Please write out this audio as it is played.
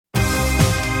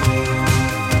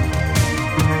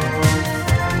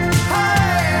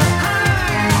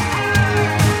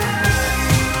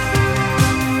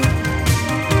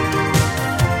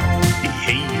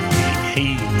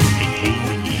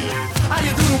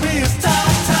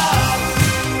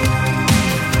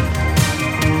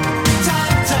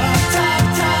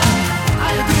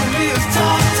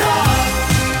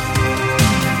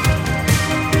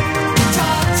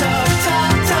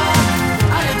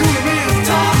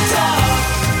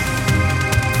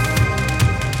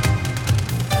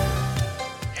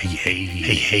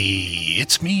Hey,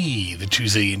 it's me, the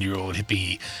 2-zillion-year-old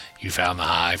hippie. You found the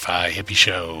Hi-Fi Hippie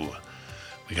Show.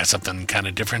 We got something kind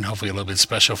of different, hopefully a little bit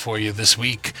special for you this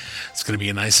week. It's going to be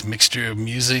a nice mixture of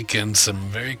music and some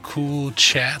very cool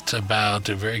chat about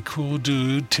a very cool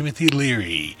dude, Timothy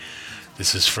Leary.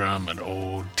 This is from an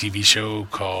old TV show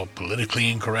called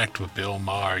Politically Incorrect with Bill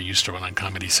Maher. Used to run on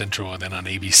Comedy Central and then on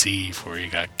ABC before he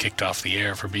got kicked off the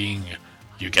air for being,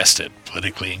 you guessed it,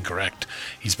 politically incorrect.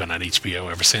 He's been on HBO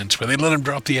ever since, where they let him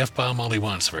drop the F-bomb all he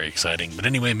wants. Very exciting. But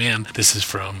anyway, man, this is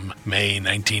from May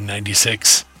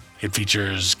 1996. It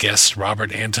features guest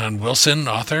Robert Anton Wilson,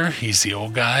 author. He's the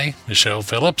old guy. Michelle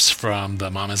Phillips from The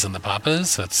Mamas and the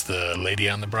Papas. That's the lady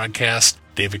on the broadcast.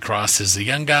 David Cross is the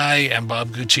young guy, and Bob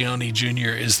Guccione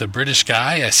Jr. is the British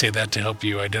guy. I say that to help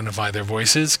you identify their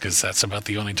voices, because that's about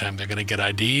the only time they're going to get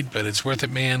ID'd, but it's worth it,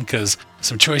 man, because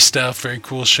some choice stuff, very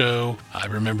cool show. I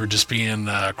remember just being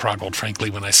croggled, frankly,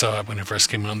 when I saw it when it first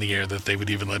came on the air, that they would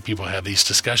even let people have these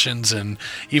discussions, and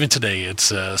even today,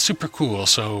 it's super cool,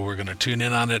 so we're going to tune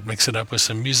in on it, mix it up with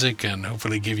some music, and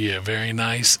hopefully give you a very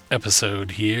nice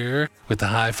episode here with the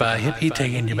Hi-Fi Hippie,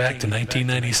 taking you back to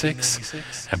 1996,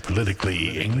 and Politically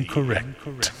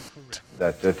Incorrect.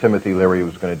 That Timothy Leary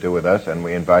was going to do with us, and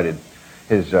we invited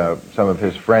some of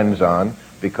his friends on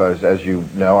because, as you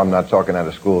know, I'm not talking out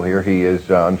of school here. He is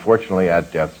unfortunately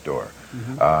at death's door,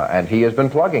 and he has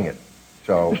been plugging it.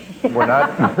 So we're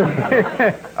not.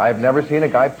 I've never seen a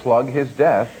guy plug his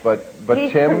death, but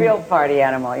he's Tim. He's a real party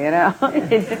animal, you know.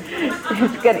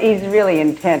 He's really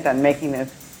intent on making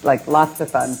this like lots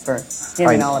of fun for him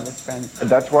and all of his friends.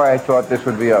 That's why I thought this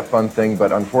would be a fun thing,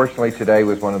 but unfortunately today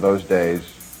was one of those days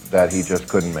that he just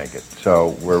couldn't make it. So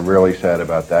we're really sad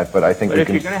about that, but I think if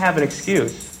you're going to have an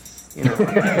excuse, you know.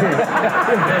 Yeah.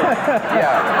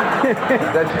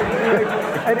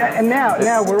 And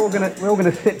now we're all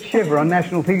going to sit shiver on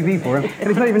national TV for him, and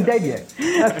he's not even dead yet.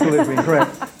 That's politically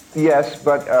correct. Yes,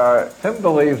 but Tim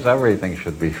believes everything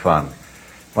should be fun.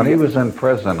 When he was in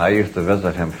prison, I used to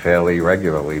visit him fairly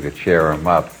regularly to cheer him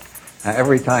up. And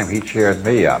every time he cheered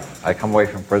me up, I come away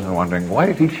from prison wondering, why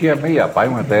did he cheer me up? I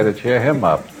went there to cheer him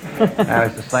up. And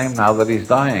it's the same now that he's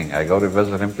dying. I go to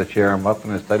visit him to cheer him up,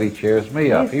 and instead he cheers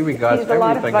me up. He regards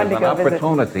everything as an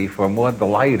opportunity for more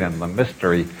delight in the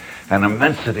mystery and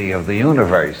immensity of the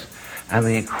universe and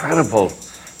the incredible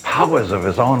powers of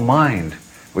his own mind,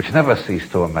 which never cease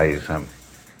to amaze him.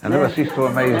 And never ceased to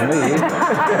amaze me.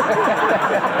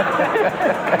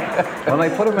 When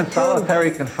they put him in solitary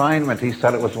confinement, he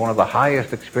said it was one of the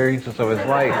highest experiences of his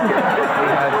life.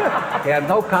 He had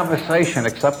no conversation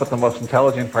except with the most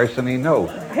intelligent person he knew.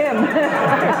 Him.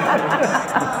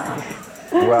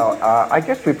 Well, I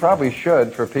guess we probably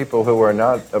should, for people who are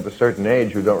not of a certain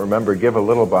age who don't remember, give a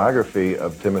little biography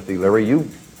of Timothy Leary.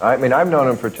 I mean, I've known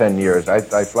him for 10 years. I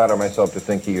flatter myself to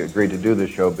think he agreed to do this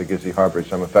show because he harbored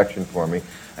some affection for me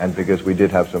and because we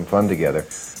did have some fun together.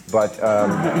 But, no.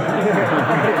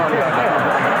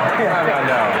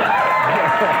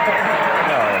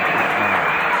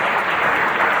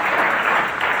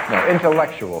 No,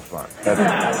 intellectual fun. That's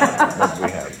what we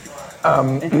have.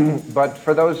 But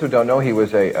for those who don't know, he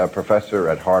was a professor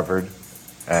at Harvard,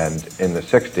 and in the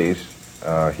 60s,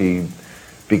 he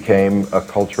became a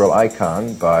cultural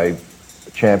icon by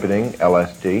championing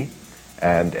LSD,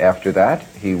 and after that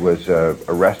he was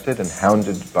arrested and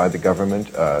hounded by the government,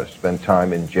 spent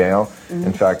time in jail. Mm-hmm.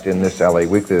 In fact, in this LA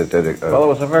Weekly that did well, it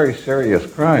was a very serious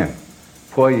crime.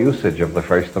 Poor usage of the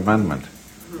First Amendment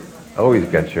always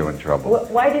gets you in trouble.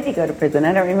 Why did he go to prison?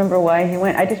 I don't remember why he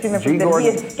went. I just remember that he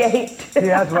escaped.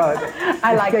 Yeah, that's right.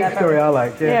 I like that story. I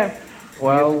like. Yeah.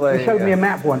 Well, he showed me a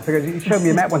map once. Because he showed me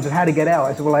a map once of how to get out.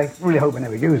 I said, "Well, I really hope I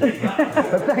never use it."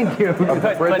 But thank you. But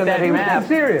that map,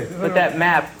 serious. But that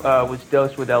map was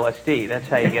dosed with LSD. That's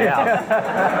how you get out. Don't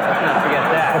forget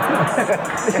that.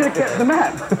 I should have kept the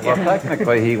map. Well,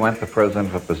 technically, he went to prison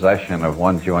for possession of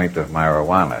 1 joint of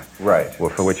marijuana. Right.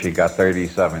 For which he got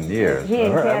 37 years. He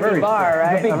and Candy Bar,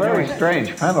 right? A very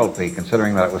strange penalty,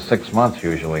 considering that it was 6 months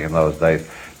usually in those days.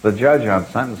 The judge on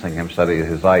sentencing him said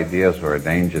his ideas were a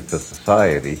danger to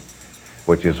society,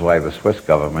 which is why the Swiss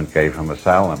government gave him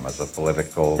asylum as a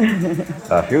political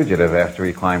fugitive after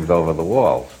he climbed over the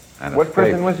walls. And what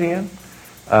prison was he in?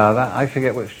 I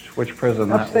forget which prison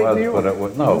that was, but it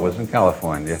was in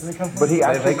California. But he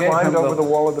actually climbed over the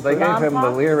wall of the prison? They gave him the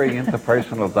Leary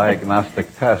interpersonal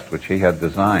diagnostic test, which he had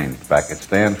designed back at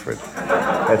Stanford.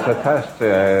 It's a test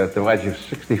to measure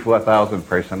 64,000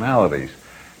 personalities.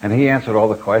 And he answered all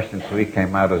the questions, so he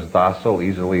came out as docile,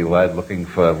 easily led, looking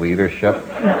for leadership.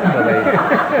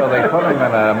 So they put him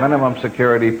in a minimum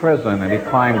security prison, and he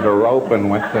climbed a rope and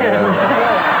went to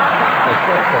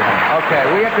Okay,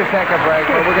 we have to take a break,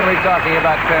 but we're going to be talking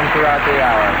about Tim throughout the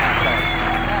hour.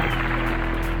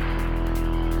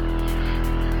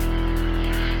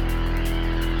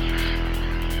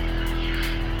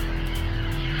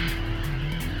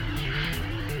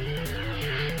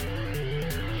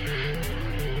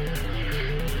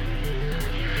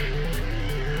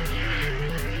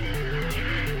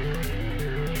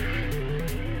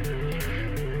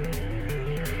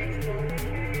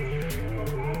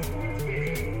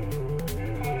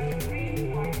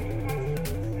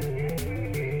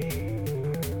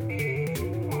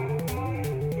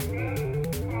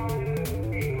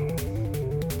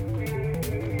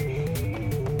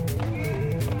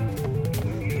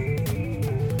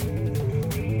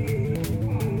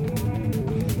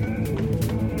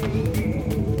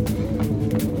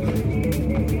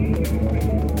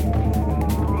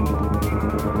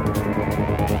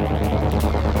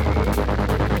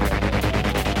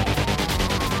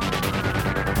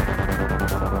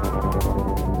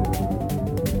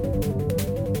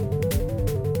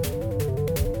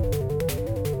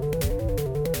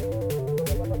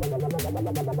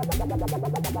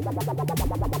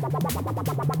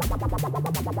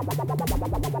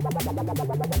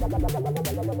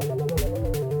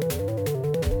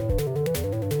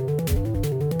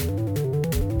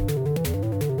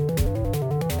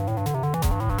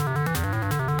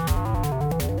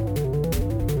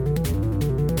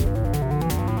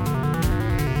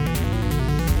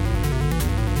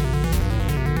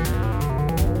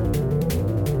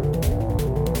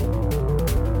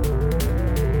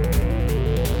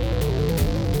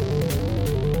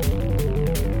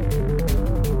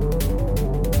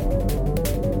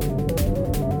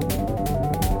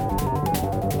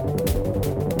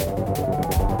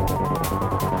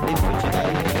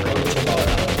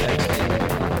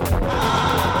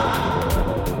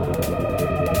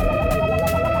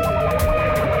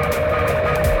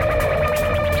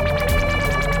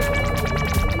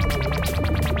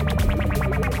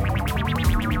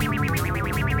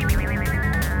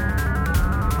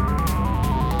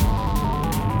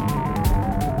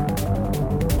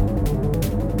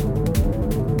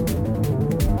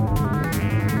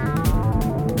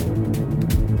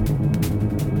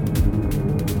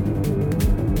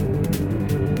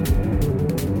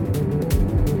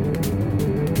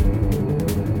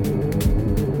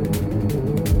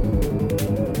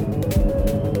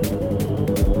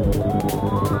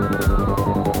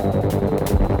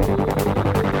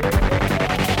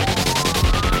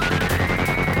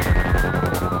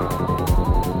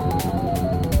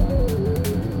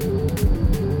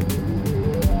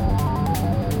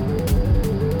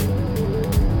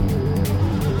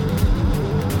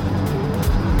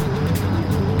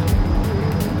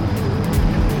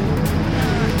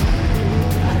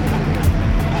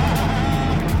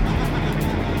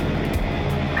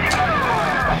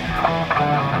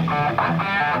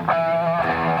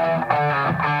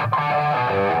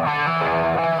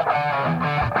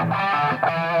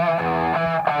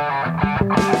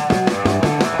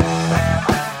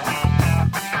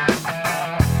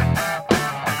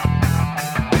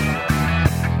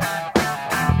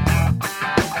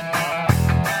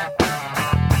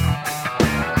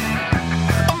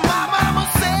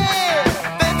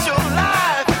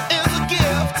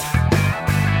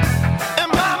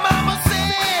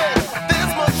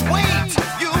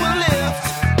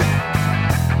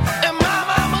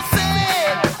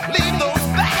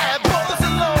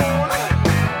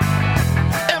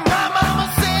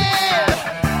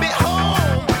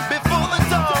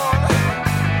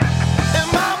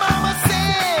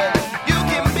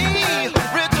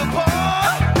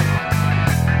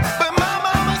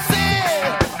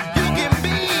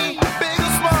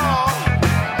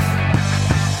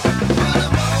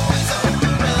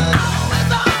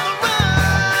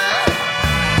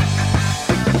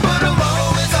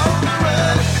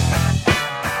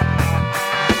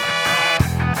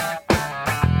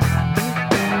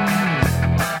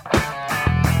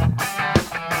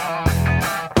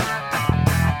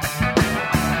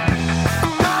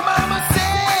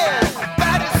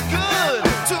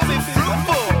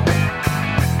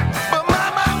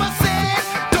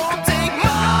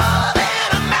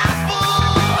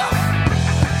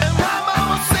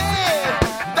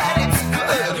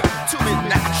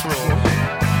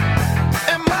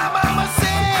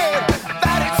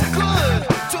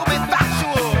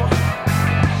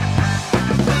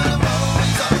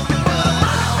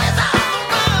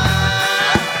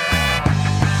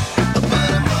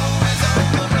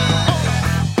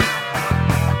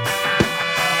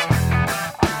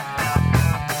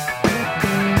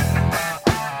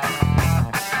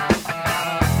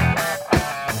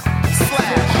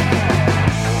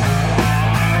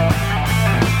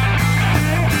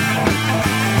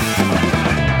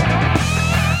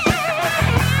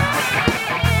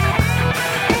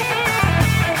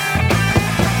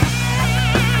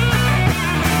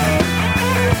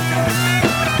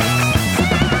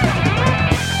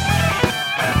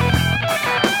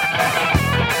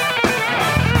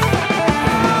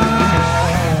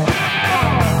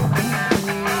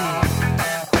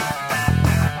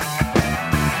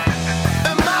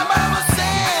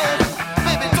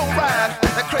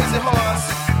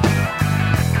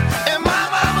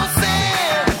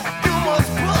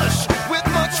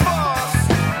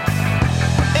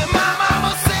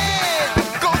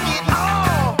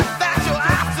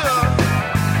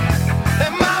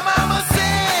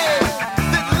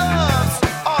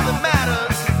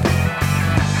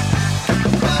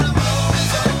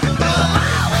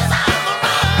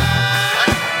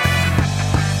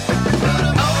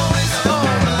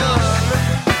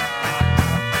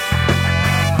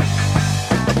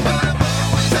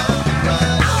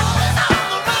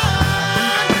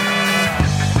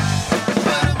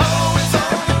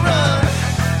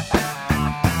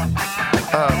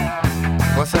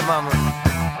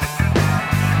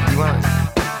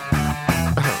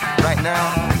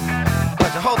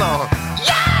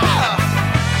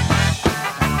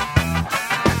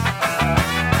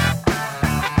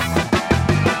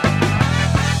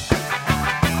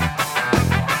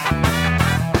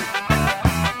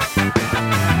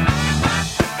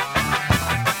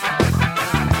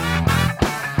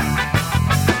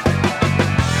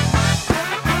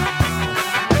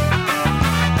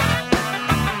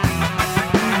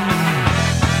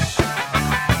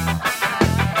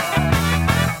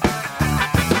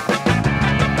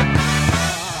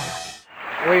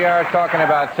 talking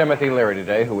about Timothy Leary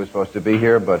today, who was supposed to be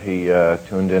here, but he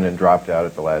tuned in and dropped out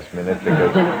at the last minute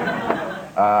because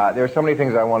there are so many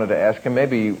things I wanted to ask him.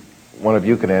 Maybe one of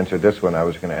you can answer this one I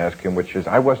was going to ask him, which is,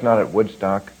 I was not at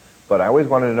Woodstock, but I always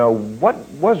wanted to know what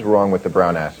was wrong with the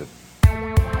brown acid.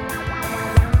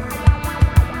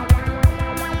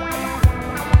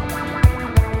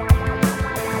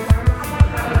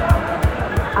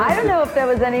 I don't know if there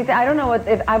was anything. I don't know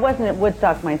if I wasn't at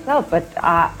Woodstock myself, but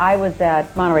I was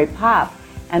at Monterey Pop,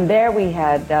 and there we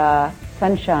had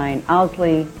Sunshine,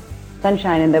 Owsley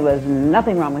Sunshine, and there was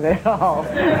nothing wrong with it at all. You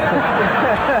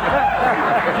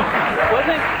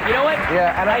know what?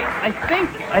 Yeah, and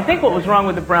I think what was wrong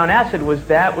with the brown acid was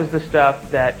the stuff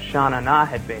that Shauna Na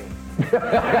had made. That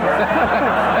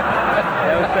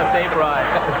was stuff they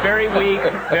brought. Very weak.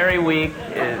 Right,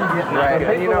 and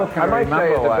I might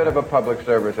say it's a bit of a public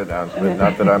service announcement,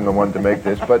 not that I'm the one to make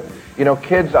this, but,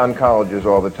 kids on colleges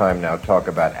all the time now talk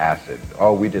about acid.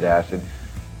 Oh, we did acid.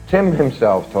 Tim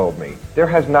himself told me, there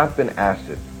has not been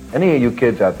acid. Any of you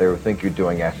kids out there who think you're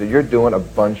doing acid, you're doing a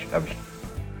bunch of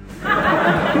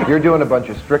You're doing a bunch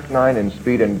of strychnine and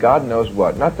speed and God knows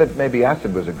what. Not that maybe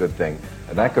acid was a good thing,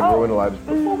 and that could ruin lives.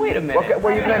 Well, wait a minute. Okay,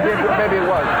 well, maybe it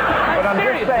was. But I'm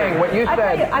just saying, what you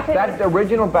said, that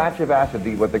original batch of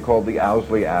acid, what they called the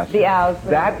Owsley acid,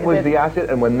 that was the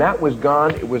acid, and when that was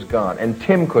gone, it was gone. And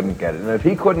Tim couldn't get it. And if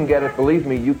he couldn't get it, believe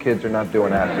me, you kids are not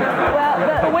doing acid.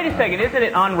 Well, wait a second. Isn't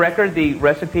it on record, the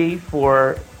recipe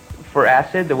for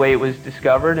acid, the way it was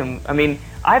discovered? And I mean,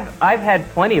 I've had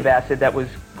plenty of acid that was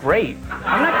great.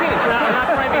 I'm not kidding. I'm not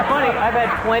trying to be funny. I've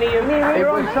had plenty of... You're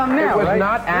on some now, It was right?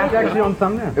 not acid. You're actually on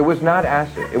some now. It was not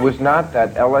acid. It was not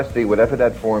that LSD, whatever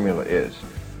that formula is.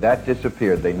 That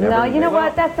disappeared. They never... No, you know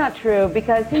what? That's not true,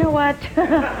 because you know what?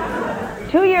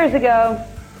 2 years ago,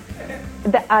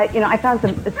 I found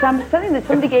something that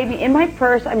somebody gave me in my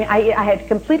purse. I mean, I had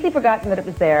completely forgotten that it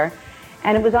was there.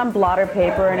 And it was on blotter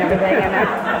paper and everything.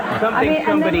 And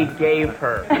somebody gave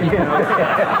her. And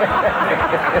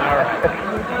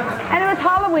it was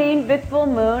Halloween, big full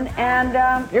moon, and...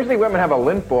 Usually women have a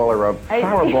lint ball or a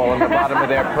power ball in the bottom of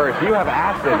their purse. You have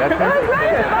acid. That's That was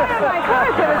right in the bottom of my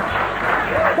purse.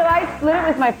 So I split it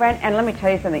with my friend, and let me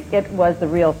tell you something. It was the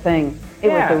real thing. It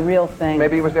was the real thing.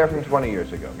 Maybe it was there from 20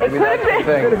 years ago. Maybe it could have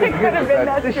been. It could have been.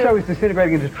 That's This true. show is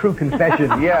disintegrating into true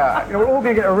confession. Yeah. We're all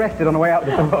going to get arrested on the way out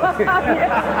the door.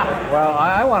 Well,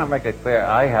 I want to make it clear,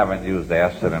 I haven't used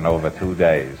acid in over 2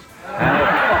 days.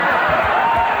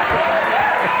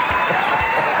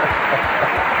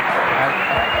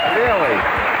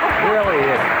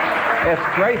 And it's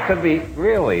great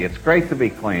to be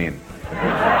clean.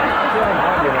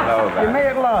 You may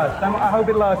it last. I hope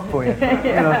it lasts for you.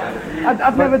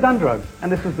 I've never done drugs,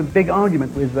 and this was the big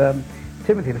argument with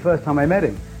Timothy the first time I met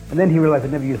him. And then he realized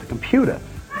I'd never used a computer.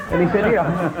 And he said,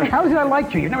 how is it I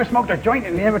liked you? You've never smoked a joint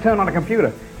and you never turned on a computer.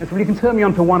 I said, well, you can turn me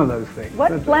on to one of those things.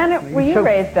 What planet were you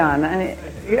raised on?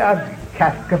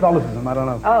 Catholicism, I don't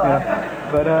know. Oh.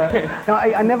 But no,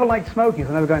 I never liked smoking,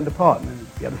 so I never got into pot. And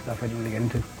the other stuff I didn't really get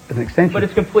into as an extension. But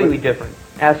it's completely different.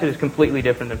 Acid is completely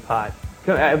different than pot.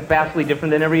 Vastly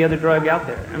different than every other drug out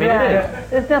there. I mean, it is.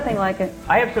 There's nothing like it.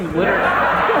 I have some literature.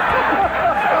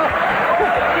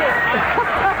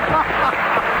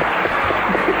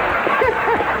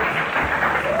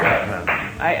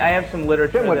 I have some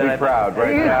literature. Tim would be proud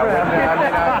right now.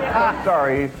 I'm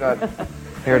sorry, he's not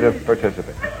here to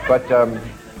participate. But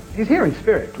he's here in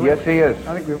spirit. Yes, he is.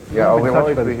 I think he'll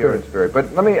always be here in spirit.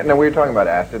 But now we were talking about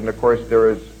acid, and of course there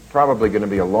is probably going to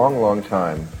be a long, long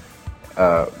time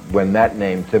when that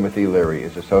name, Timothy Leary,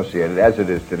 is associated, as it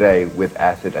is today, with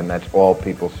acid, and that's all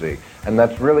people see. And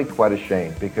that's really quite a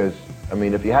shame, because, I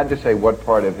mean, if you had to say what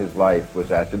part of his life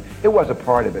was acid, it was a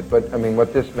part of it, but, I mean,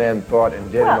 what this man thought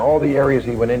and did, and all the areas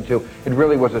he went into, it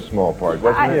really was a small part,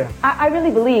 wasn't it? I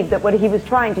really believe that what he was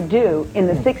trying to do in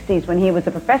the 60s when he was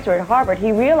a professor at Harvard,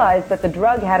 he realized that the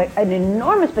drug had an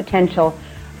enormous potential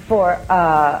for...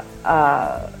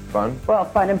 Fun? Well,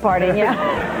 fun and partying, yeah.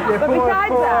 But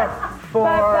besides that... For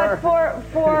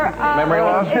memory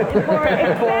loss? For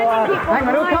expanding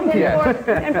people's minds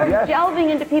and for delving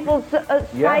into people's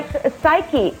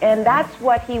psyche, and that's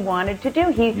what he wanted to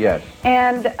do.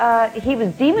 And he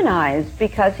was demonized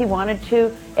because he wanted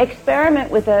to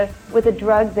experiment with a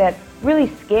drug that really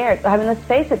scared. I mean, let's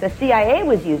face it, the CIA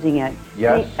was using it.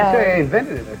 Yes. The CIA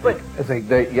invented it, I think.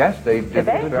 They did. Did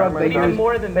they? Even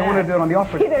more than they that. wanted to do it on the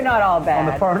operative. They're not all bad.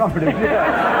 On the foreign operative.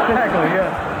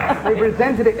 Exactly, They've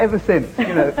resented it ever since,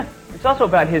 It's also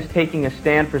about his taking a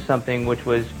stand for something which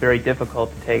was very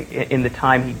difficult to take in the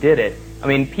time he did it. I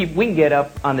mean, we can get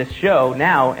up on this show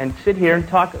now and sit here and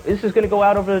talk. This is going to go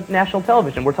out over national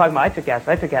television. We're talking about I took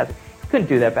acid. couldn't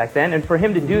do that back then. And for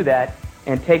him to do that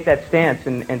and take that stance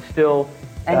and still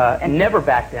never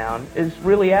back down is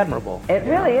really admirable. It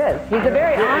really is. He's a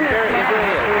very honest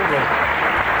man.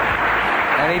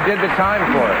 And he did the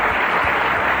time for it.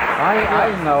 I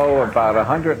know about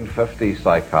 150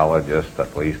 psychologists,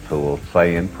 at least, who will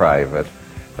say in private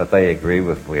that they agree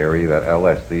with Leary that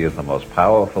LSD is the most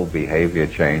powerful behavior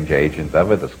change agent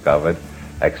ever discovered,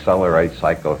 accelerates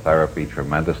psychotherapy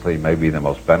tremendously, maybe the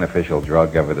most beneficial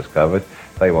drug ever discovered.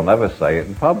 They will never say it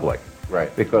in public.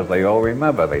 Right. Because they all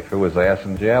remember they threw his ass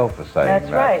in jail for saying That's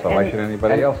that. right. So why should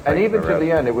anybody else take And even the to risk?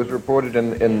 the end, it was reported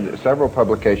in several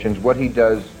publications what he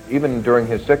does, even during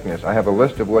his sickness. I have a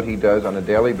list of what he does on a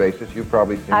daily basis. You've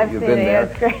probably seen it. You've been there.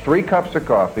 It's great. 3 cups of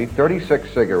coffee,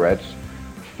 36 cigarettes,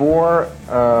 4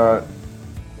 The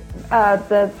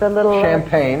little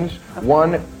champagnes,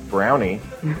 1 brownie,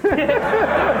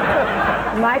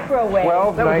 microwave.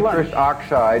 12 nitrous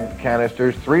oxide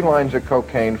canisters, 3 lines of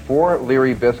cocaine, 4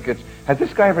 Leary biscuits. Has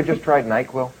this guy ever just tried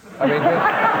NyQuil? I mean,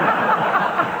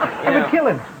 It would kill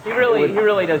him. He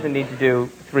really doesn't need to do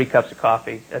 3 cups of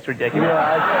coffee. That's ridiculous. yeah,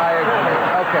 I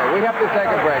agree. Okay, we have to take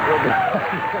a break. We'll be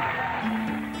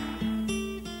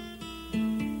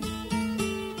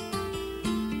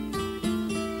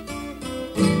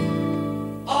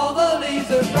All the leaves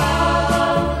are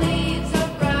brown,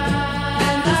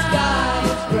 and the sky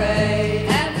is gray,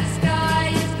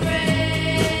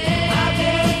 I've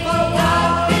been for a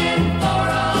walk, on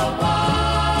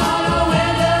a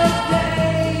winter's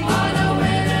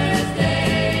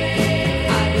day,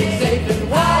 I'd be safe and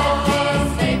warm,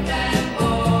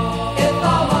 if I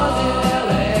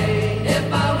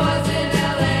was in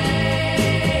LA,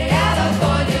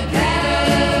 California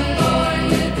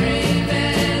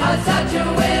dreaming on such a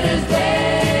winter's day.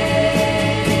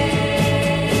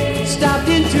 Stopped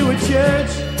into a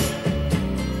church,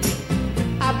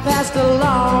 I passed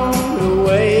along the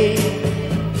way.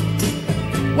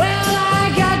 Well,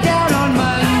 I got down on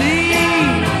my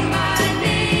knees,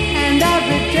 and I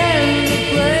pretend to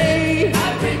pray.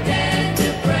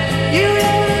 You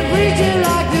know the preacher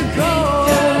like the cold,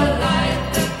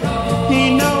 he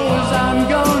knows I'm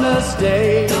gonna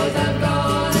stay.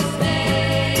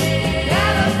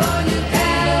 California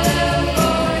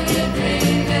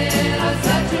dreaming on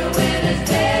such a winter's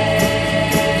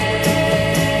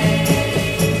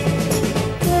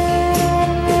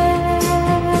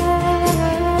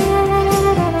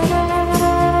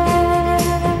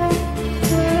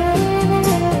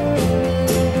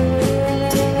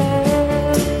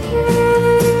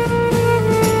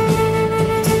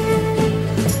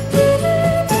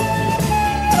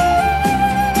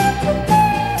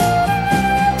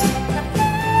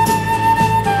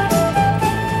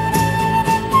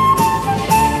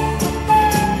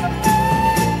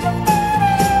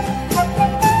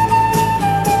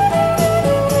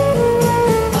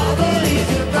All the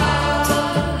leaves are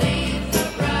brown,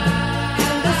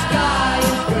 and the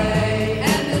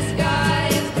sky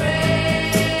is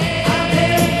gray, I've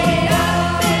been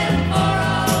for a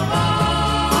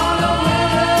walk, on a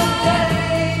winter's day,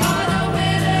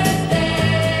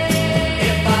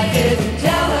 If I didn't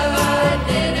tell her,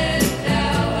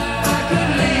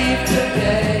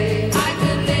 I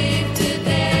could leave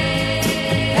today,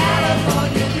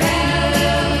 California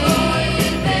dreaming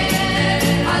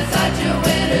on such a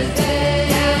winter's day,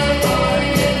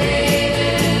 California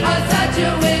dreaming on such a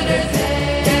winter's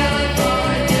day,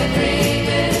 California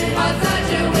dreaming on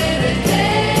such a winter's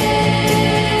day.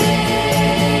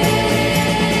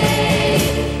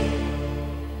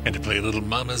 And to play Little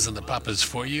Mamas and the Papas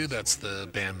for you, that's the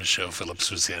band Michelle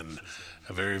Phillips was in.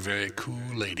 A very, very cool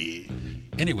lady.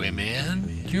 Anyway,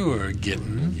 man, you're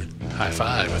getting High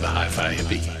Five with a Hi-Fi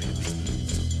Hippie.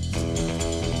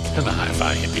 And the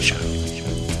Hi-Fi Hippie Show.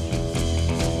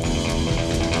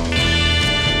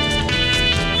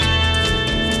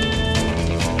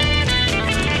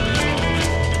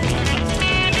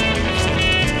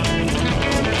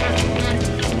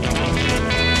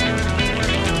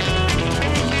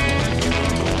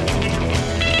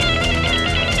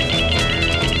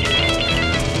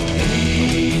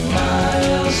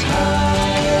 Miles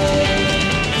high,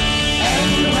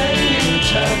 and when you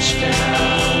touch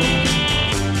down,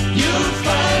 you'll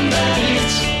find that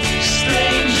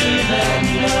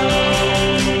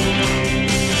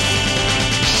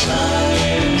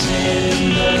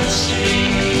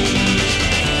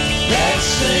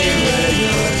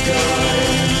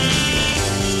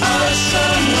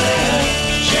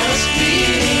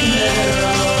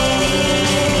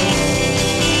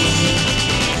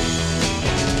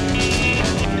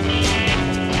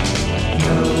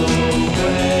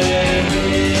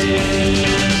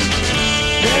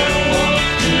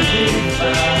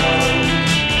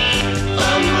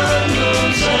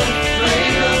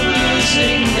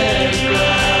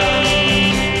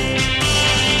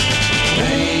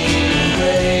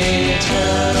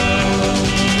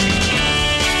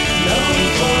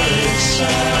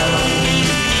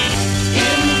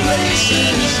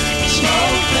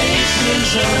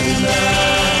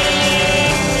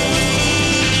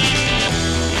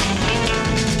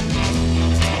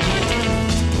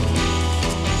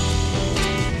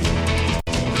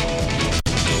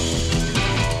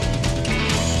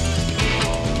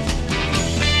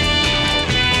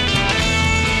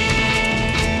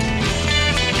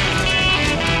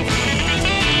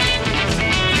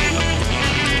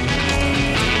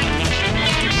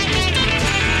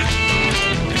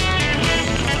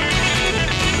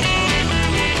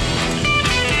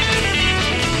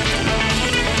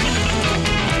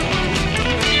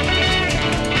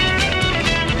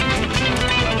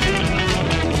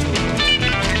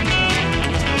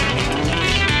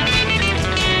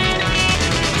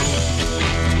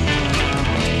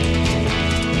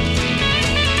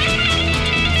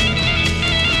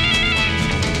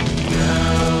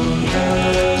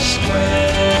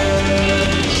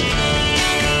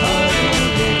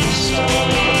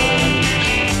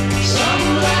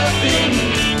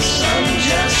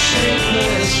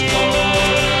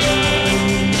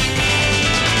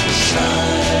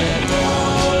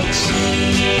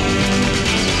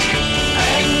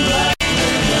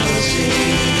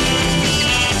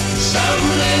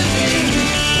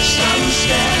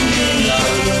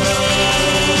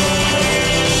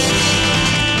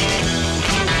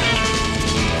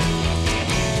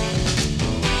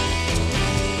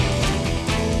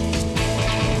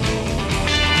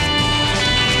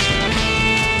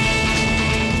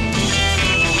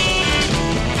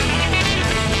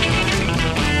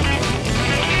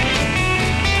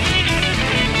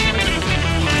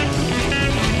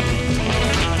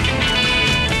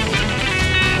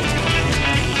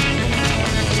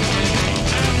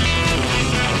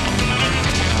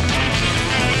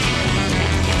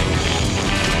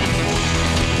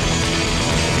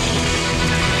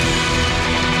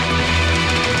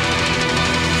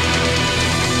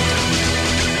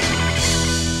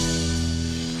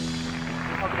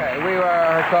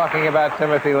Talking about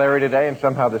Timothy Leary today, and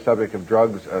somehow the subject of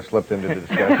drugs slipped into the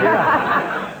discussion.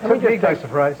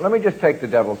 Let me just take the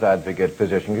devil's advocate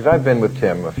position, because I've been with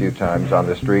Tim a few times on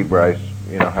the street where I,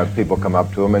 have people come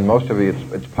up to him, and most of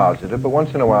it's positive. But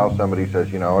once in a while, somebody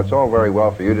says, it's all very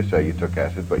well for you to say you took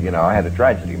acid, but I had a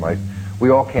tragedy. We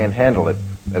all can't handle it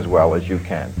as well as you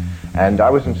can. And I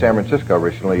was in San Francisco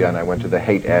recently, and I went to the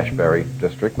Haight-Ashbury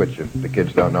district, which, if the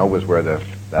kids don't know, was where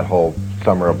that whole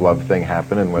Summer of Love thing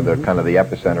happened, and where the kind of the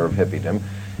epicenter of hippiedom.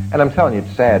 And I'm telling you,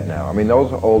 it's sad now. I mean,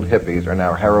 those old hippies are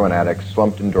now heroin addicts,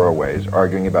 slumped in doorways,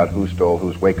 arguing about who stole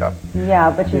whose wake-up.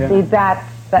 Yeah, but you see, that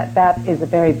is a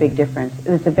very big difference.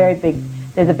 There's a very big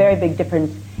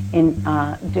difference in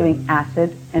doing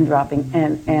acid and dropping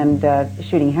and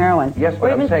shooting heroin. Yes,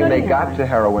 but I'm saying they got to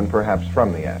heroin perhaps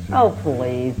from the acid. Oh,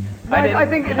 please. I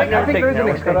think there is an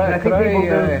extension. I think people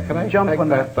do jump on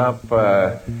that.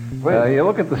 You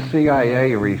look at the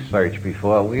CIA research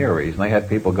before Leary's, and they had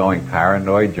people going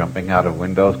paranoid, jumping out of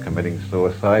windows, committing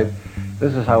suicide.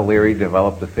 This is how Leary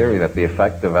developed the theory that the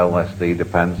effect of LSD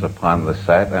depends upon the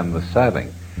set and the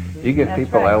setting. You give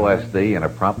people LSD in a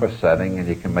proper setting, and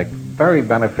you can make very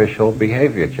beneficial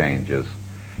behavior changes.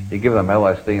 You give them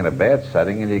LSD in a bad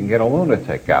setting, and you can get a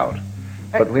lunatic out.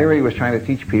 But Leary was trying to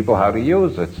teach people how to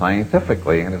use it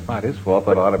scientifically, and it's not his fault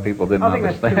that a lot of people didn't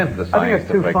understand the scientific... I think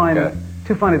that's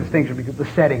too fine a distinction, because the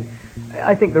setting,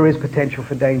 I think there is potential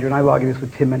for danger, and I've argued this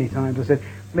with Tim many times. I said,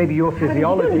 maybe your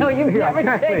physiology... No, you've never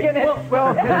taken it.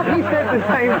 Well, he said the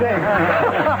same thing.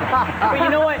 But you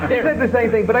know what? He said the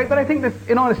same thing, but I think that,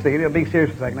 in honesty, being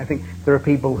serious for a second, I think there are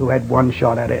people who had one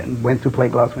shot at it and went through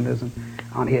plate glass windows and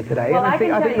aren't here today. Well, and I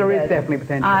think there is definitely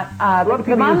potential. A lot of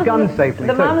people use guns safely,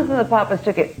 The Mamas and the Papas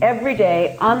took it every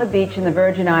day on the beach in the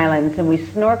Virgin Islands, and we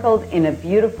snorkeled in a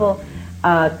beautiful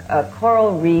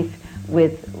coral reef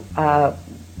with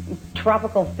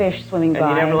tropical fish swimming by.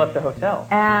 And you never left the hotel.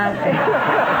 And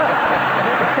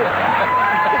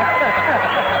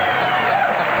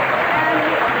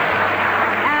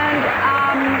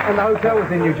the hotel was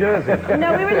in New Jersey.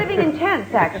 No, we were living in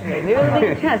tents, actually. We were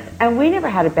living in tents, and we never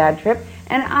had a bad trip.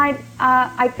 And I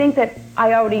think that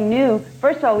I already knew.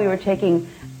 First of all, we were taking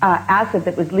acid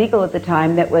that was legal at the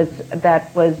time, that was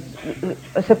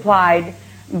supplied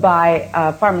by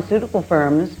pharmaceutical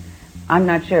firms. I'm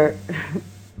not sure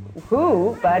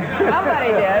who, but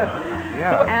somebody did.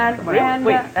 Yeah.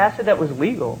 Wait, acid that was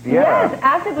legal? Yeah. Yes,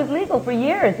 acid was legal for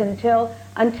years until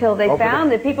they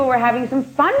found that people were having some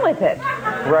fun with it.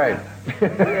 Right.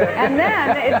 And then,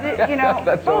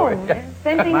 That's boom,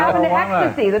 same thing happened to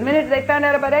ecstasy. The minute they found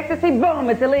out about ecstasy, boom,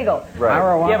 it's illegal.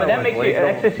 Right. Yeah, but that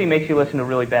ecstasy makes you listen to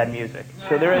really bad music.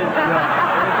 So there is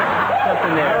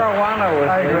something there. Marijuana was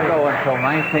legal until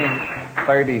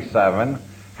 1937.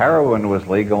 Heroin was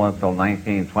legal until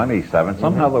 1927.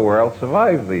 Somehow the world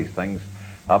survived these things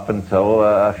up until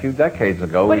a few decades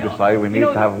ago. We decided we need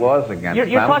to have laws against them.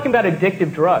 You're talking about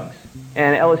addictive drugs,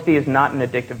 and LSD is not an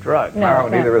addictive drug. No,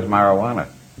 neither is marijuana.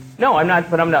 No, I'm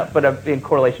not. But in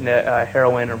correlation to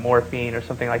heroin or morphine or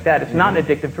something like that, it's not an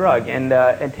addictive drug,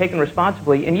 and taken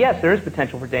responsibly. And yes, there is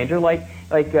potential for danger, like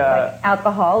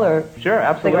alcohol or sure,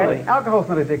 absolutely. cigarettes. Alcohol's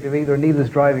not addictive either, and neither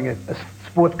is driving a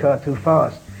sports car too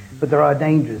fast. But there are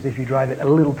dangers if you drive it a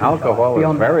little too fast. Alcohol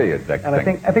is very addictive. And I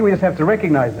think we just have to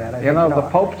recognize that. The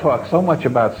Pope talks so much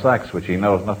about sex, which he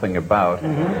knows nothing about. He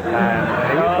knows.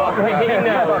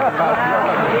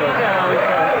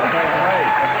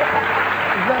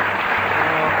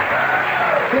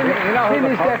 Tim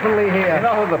is definitely here. You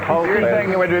know who the Pope is? You're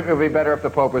saying it would be better if the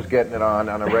Pope was getting it on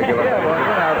a regular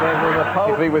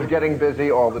basis. If he was getting busy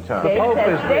all the time.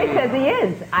 Dave says he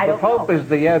is. I don't know. The Pope is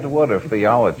the Ed Wood of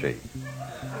theology.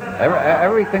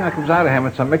 Everything that comes out of him,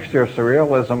 it's a mixture of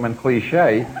surrealism and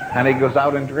cliche, and he goes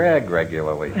out in drag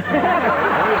regularly. He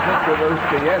has introduced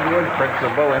the Ed Wood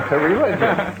principle into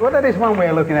religion. Well, that is one way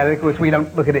of looking at it. Of course, we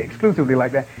don't look at it exclusively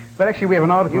like that. But actually, we have an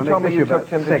article. You told me you took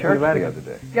Tim to church the other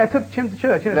day. Yeah, I took Tim to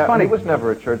church. It's now, funny. He was never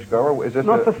a churchgoer. Is this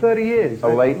not for 30 years? A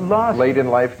late in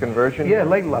life conversion? Yeah,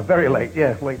 late in life, very late.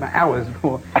 Yeah, late hours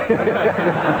before.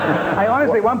 I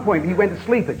honestly, at one point, he went to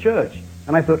sleep at church,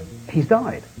 and I thought he's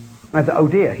died. And I thought, oh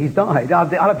dear, he's died. I'll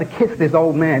have to kiss this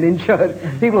old man in church.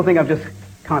 People think I just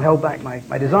can't hold back my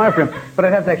desire for him, but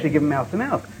I'd have to actually give him mouth to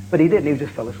mouth. But he didn't. He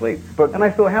just fell asleep. And I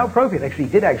thought, how appropriate. Actually,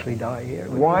 he did actually die here.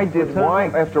 Why,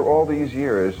 after all these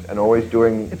years and always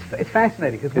doing... It's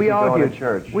fascinating, because we argued. Going to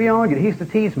church. We argued. He used to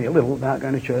tease me a little about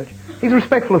going to church. He's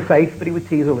respectful of faith, but he would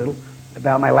tease a little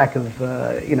about my lack of,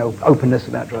 openness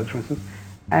about drugs, for instance.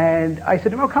 And I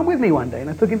said to him, oh, come with me one day. And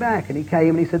I took him back, and he came,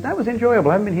 and he said, that was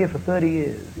enjoyable. I haven't been here for 30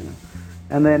 years,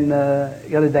 And then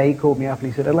the other day he called me up, and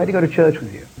he said, I'd like to go to church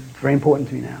with you. It's very important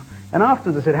to me now. And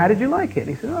afterwards I said, how did you like it?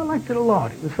 And he said, oh, I liked it a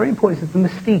lot. It was very important. He said, the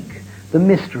mystique, the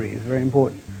mystery is very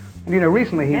important. And,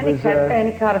 recently he was... And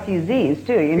he caught a few Z's,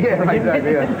 too. Yeah, right,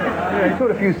 exactly, yeah. He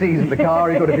caught a few C's in the car,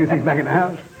 he caught a few C's back in the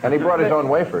house. And he brought his own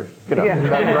wafers. Yeah.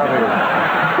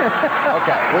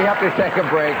 Okay, we have to take a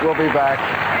break. We'll be back.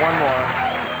 One more.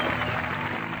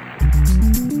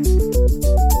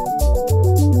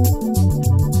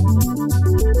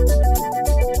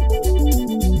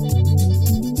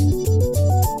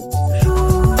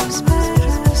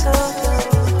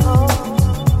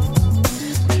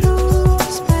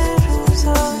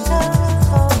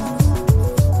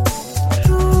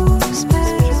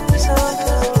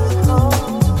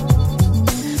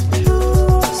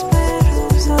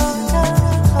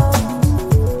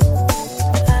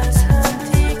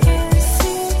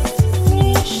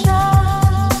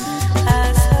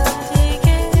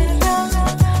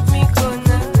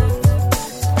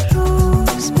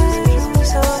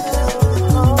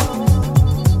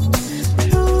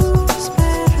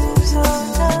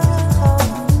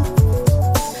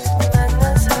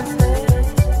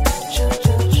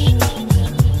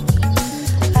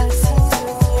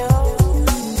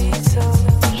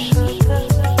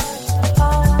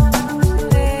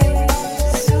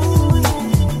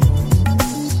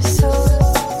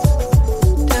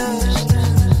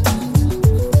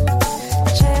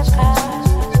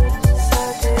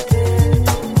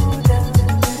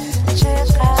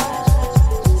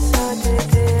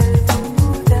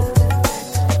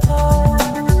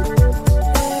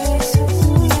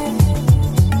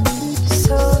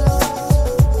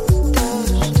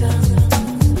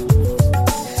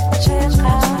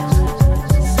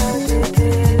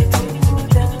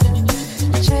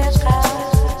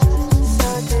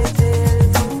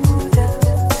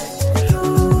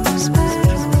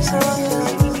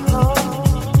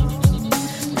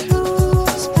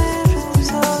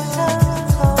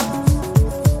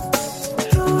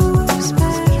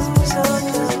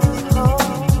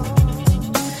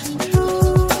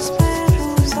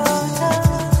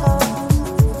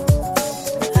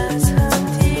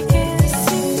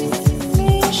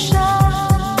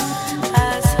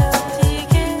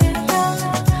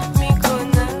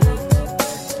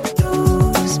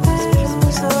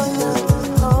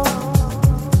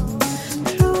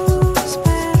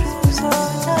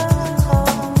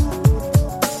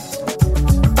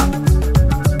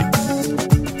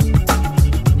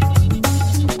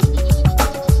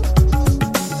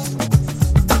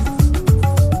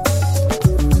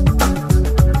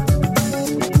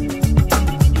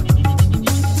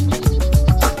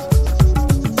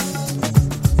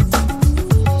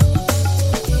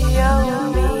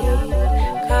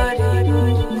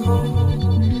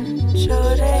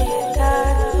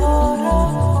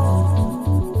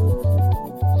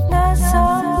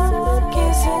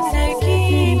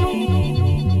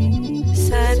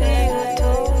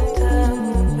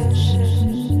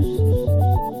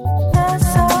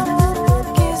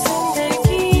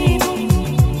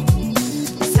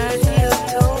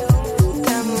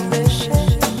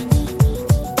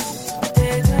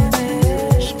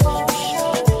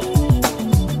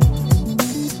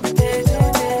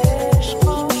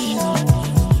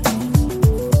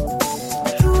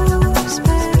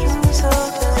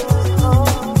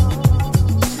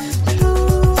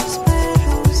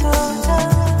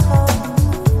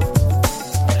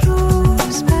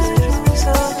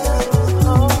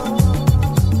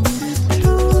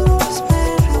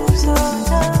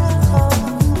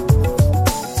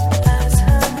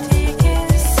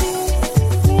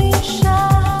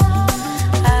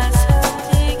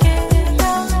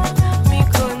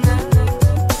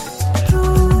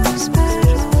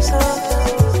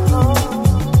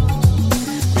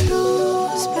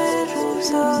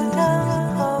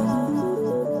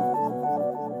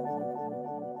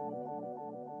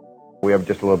 we have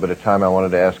just a little bit of time, I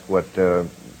wanted to ask what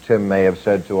Tim may have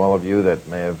said to all of you that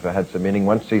may have had some meaning.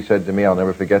 Once he said to me, I'll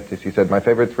never forget this, he said, my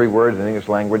favorite 3 words in English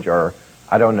language are,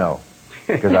 I don't know.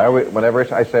 Because whenever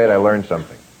I say it, I learn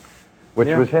something. Which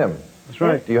was him. That's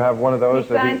right. Do you have one of those?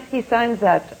 He signs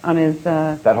that on his...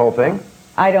 that whole thing?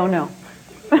 I don't know.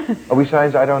 Oh, he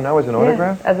signs I don't know as an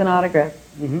autograph? Yes, as an autograph.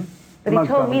 Mm-hmm. But he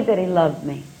told me that he loved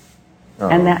me. Oh.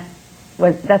 And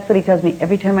that's what he tells me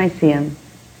every time I see him.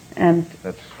 And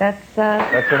that's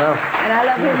enough. And I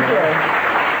love him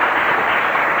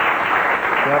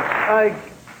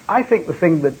too. I think the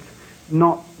thing that's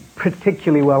not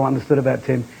particularly well understood about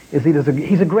Tim is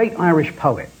he's a great Irish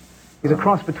poet. He's a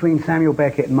cross between Samuel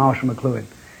Beckett and Marshall McLuhan.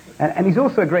 And he's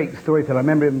also a great storyteller. I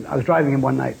remember I was driving him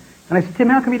one night, and I said, Tim,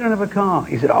 how come you don't have a car?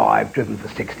 He said, I've driven for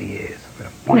 60 years. I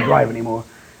don't want to drive anymore.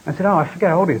 I said, I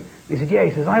forget how old he is. He said,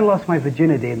 he says, I lost my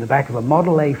virginity in the back of a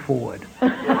Model A Ford.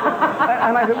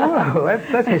 And I said, whoa,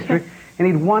 that's history. And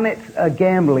he'd won it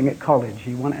gambling at college.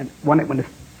 He won it when a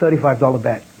 $35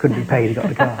 bet couldn't be paid. He got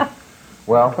the car.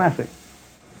 Well, classic.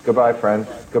 Goodbye, friend.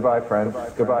 Goodbye, friend.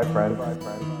 Goodbye, friend. Goodbye,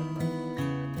 friend.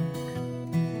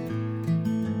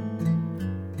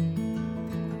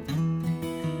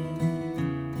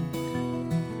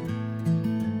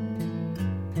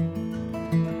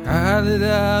 I lit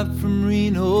out from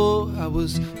Reno, I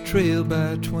was trailed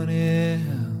by 20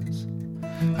 hounds.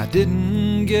 I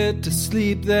didn't get to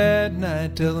sleep that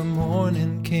night till the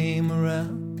morning came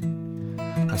around.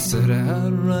 I set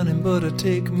out running, but I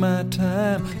take my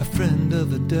time. A friend of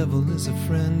the devil is a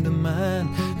friend of mine.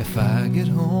 If I get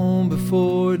home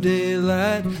before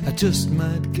daylight, I just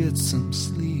might get some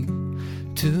sleep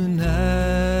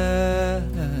tonight.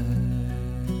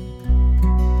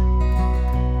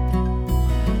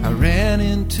 I ran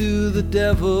into the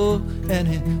devil and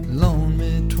he loaned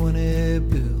me 20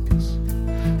 bills.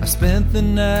 I spent the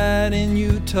night in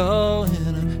Utah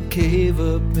in a cave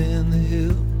up in the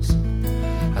hills.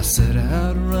 I set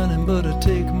out running, but I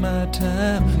take my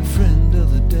time. A friend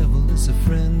of the devil is a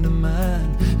friend of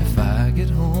mine. If I get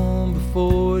home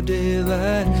before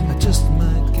daylight, I just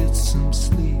might get some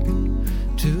sleep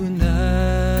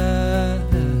tonight.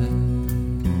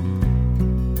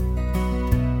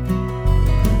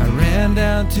 I ran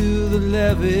down to the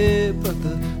levee, but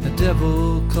the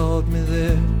devil called me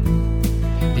there.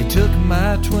 He took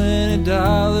my $20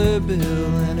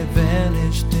 bill and it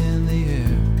vanished in the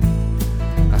air.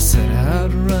 I set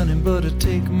out running, but I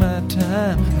take my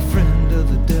time. A friend of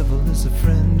the devil is a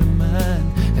friend of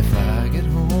mine. If I get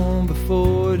home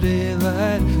before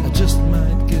daylight, I just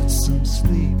might get some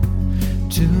sleep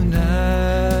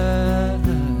tonight.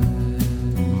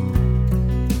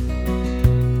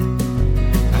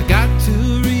 I got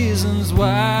 2 reasons why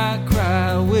I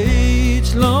cry away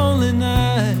each lonely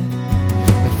night.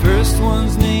 The first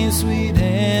one's named Sweet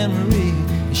Anne Marie,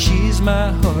 and she's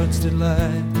my heart's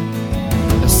delight.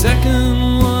 The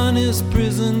second one is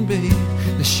Prison Babe,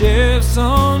 the sheriff's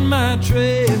on my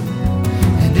trail.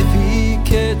 And if he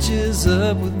catches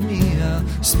up with me, I'll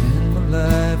spend my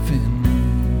life in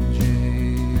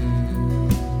jail.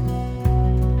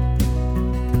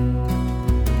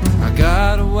 I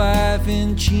got a wife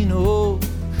in Chino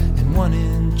and one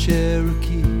in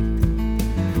Cherokee.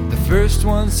 The first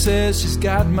one says she's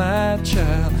got my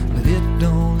child, but it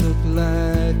don't look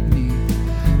like me.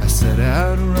 I set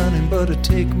out running, but I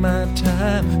take my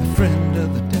time. A friend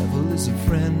of the devil is a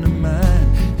friend of mine.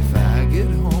 If I get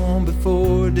home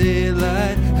before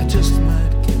daylight, I just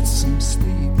might get some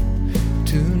sleep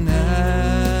tonight.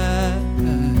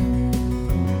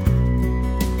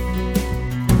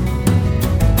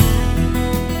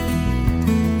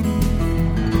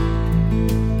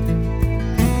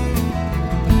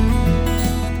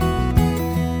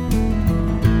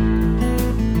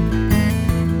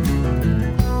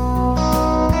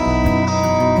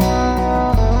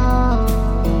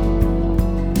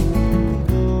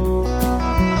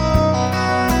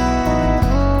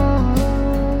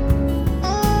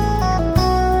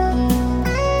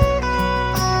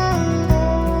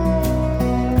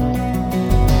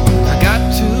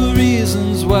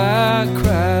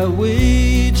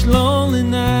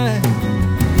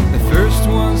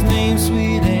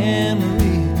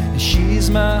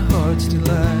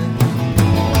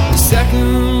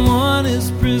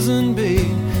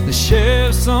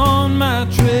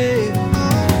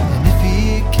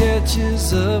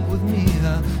 Up with me,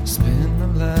 I'll spend my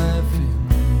life in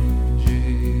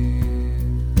jail.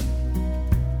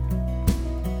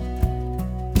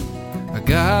 I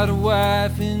got a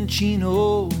wife in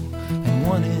Chino and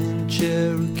one in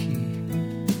Cherokee.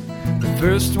 The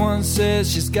first one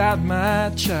says she's got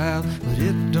my child, but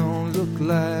it don't look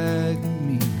like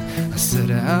me. I set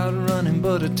out running,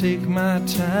 but I take my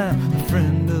time. A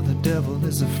friend of the devil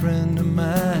is a friend of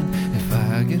mine. If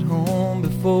I get home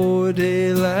before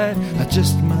daylight, I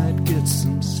just might get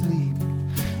some sleep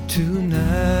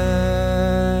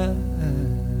tonight.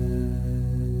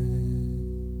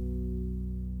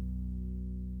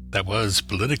 That was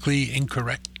politically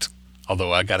incorrect,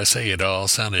 although I gotta say it all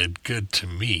sounded good to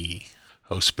me.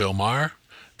 Host Bill Maher.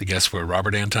 The guests were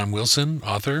Robert Anton Wilson,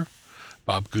 author,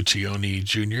 Bob Guccione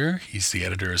Jr., he's the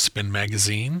editor of Spin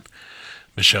Magazine,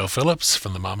 Michelle Phillips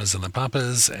from the Mamas and the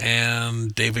Papas,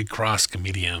 and David Cross,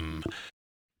 comedian.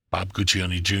 Bob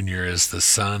Guccione Jr. is the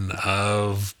son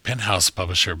of Penthouse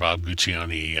publisher Bob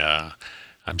Guccione.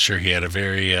 I'm sure he had a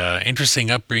very interesting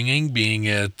upbringing, being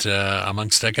at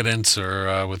amongst decadents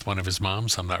or with one of his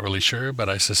moms. I'm not really sure, but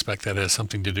I suspect that has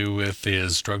something to do with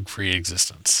his drug-free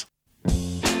existence.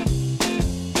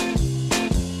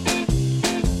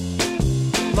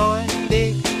 My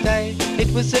big day, it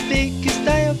was the biggest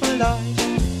day of my life.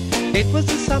 It was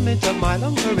the summit of my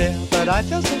long career, but I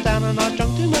felt so down and I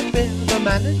drunk too much beer. The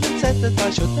management said that I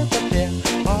should not appear.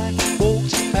 I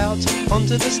walked out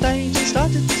onto the stage and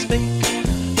started to speak.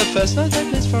 The first night I'd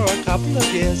missed for a couple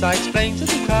of years, I explained to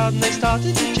the crowd and they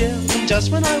started to cheer. And just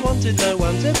when I wanted no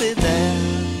one to be there,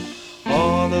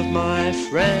 all of my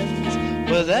friends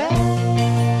were there.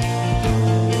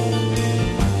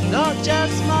 Not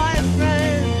just my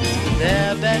friends,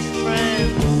 their best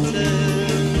friends too.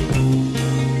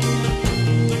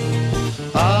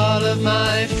 All of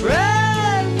my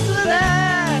friends were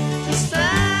there to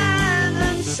stand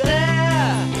and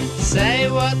stare, say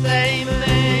what they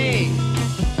may.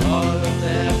 All of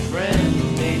their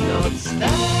friends need not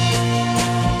stand.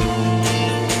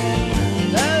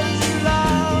 Those who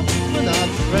love were not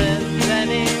friends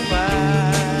anyway.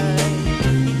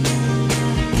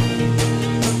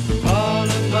 All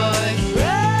of my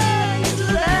friends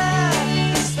were there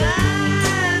to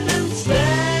stand and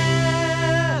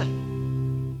stare.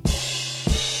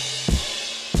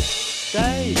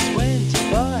 Days went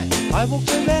by, I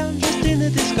walked around dressed in a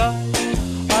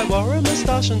disguise. I wore a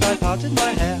moustache and I parted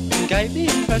my hair and gave the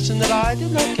impression that I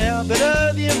did not care. But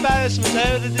the embarrassment,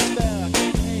 the despair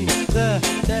came the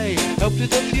day, helped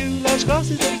with a few large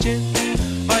glasses of gin.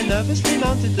 I nervously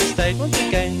mounted the stage once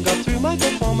again, got through my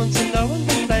performance and no one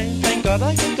complained. Thank God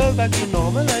I could go back to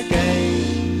normal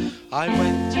again. I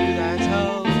went to that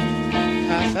old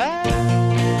cafe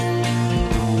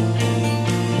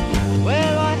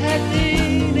where I had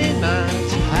been in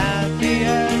much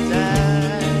happier days.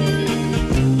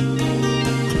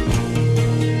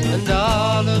 And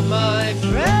all of my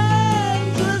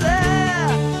friends were there,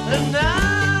 and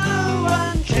no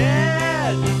one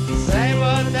cared, say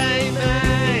what they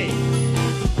may.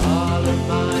 All of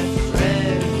my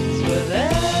friends were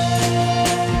there,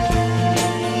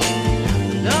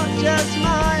 not just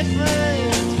my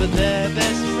friends, but their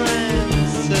best friends.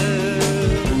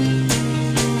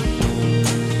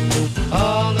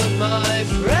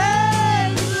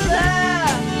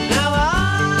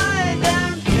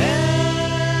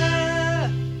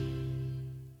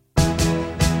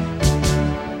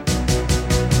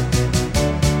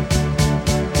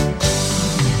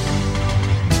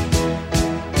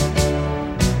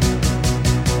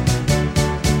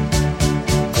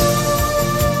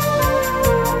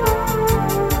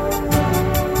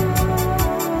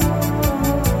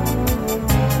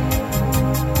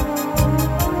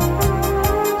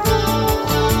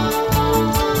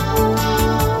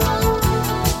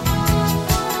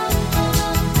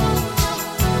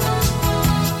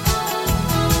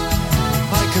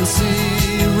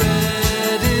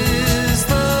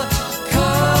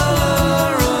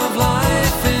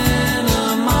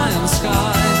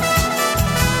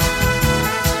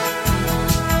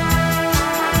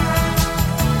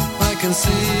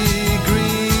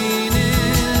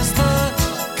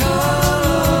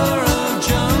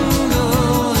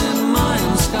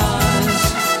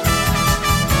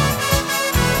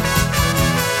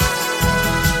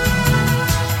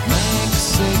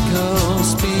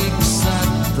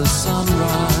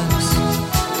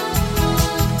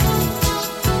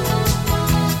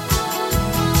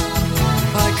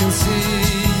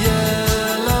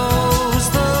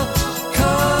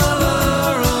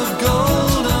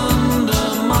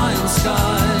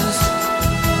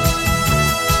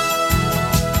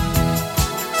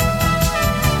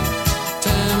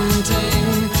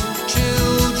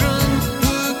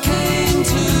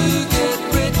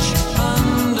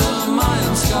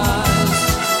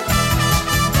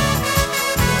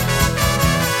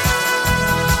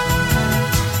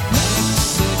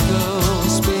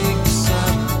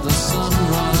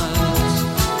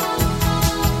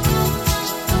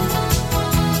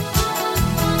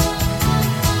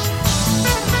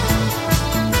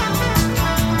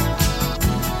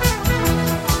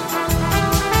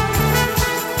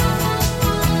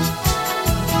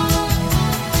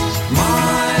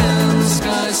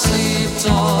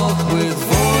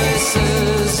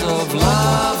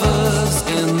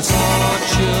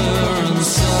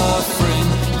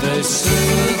 they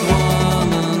soothe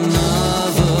one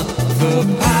another. The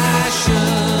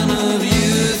passion of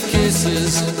youth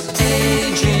kisses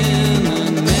age in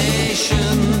a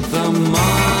nation. The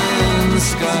Mayan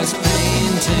skies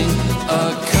painting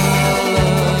a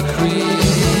color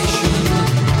creation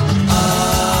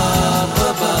up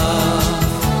above.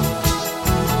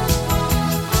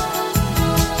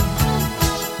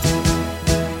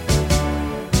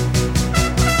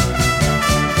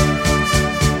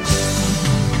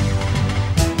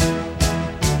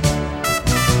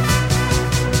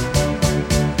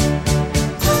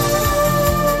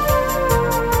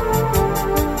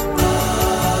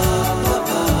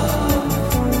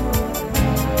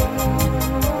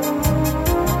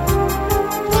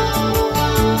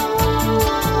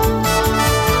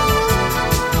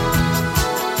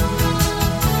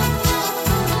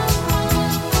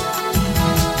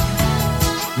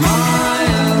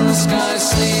 Mayan sky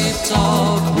sleep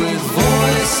talk with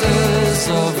voices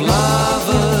of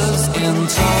lovers in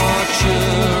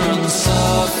torture and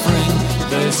suffering.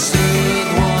 They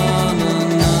soothe one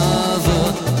another.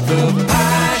 The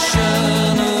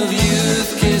passion of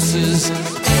youth kisses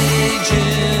age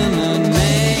in a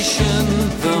nation.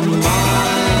 The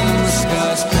Mayan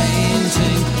skies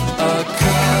painting a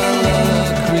color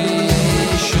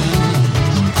creation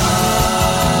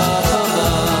up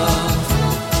above.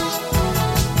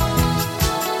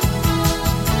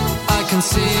 I can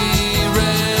see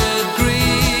red,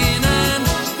 green, and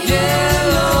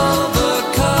yellow, the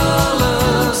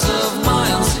colors of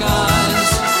Mayan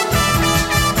skies.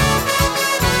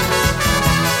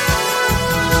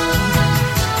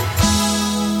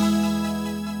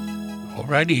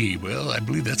 Alrighty, well, I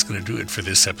believe that's going to do it for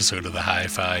this episode of the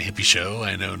Hi-Fi Hippie Show.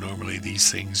 I know normally these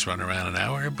things run around an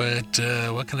hour, but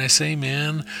what can I say,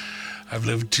 man? I've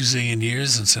lived 2 zillion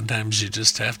years, and sometimes you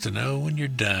just have to know when you're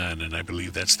done, and I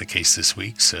believe that's the case this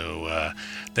week. So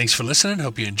thanks for listening.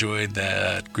 Hope you enjoyed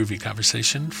that groovy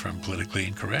conversation from Politically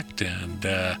Incorrect, and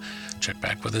check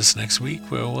back with us next week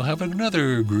where we'll have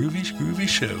another groovy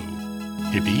show.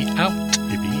 Hippie out,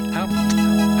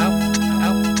 out.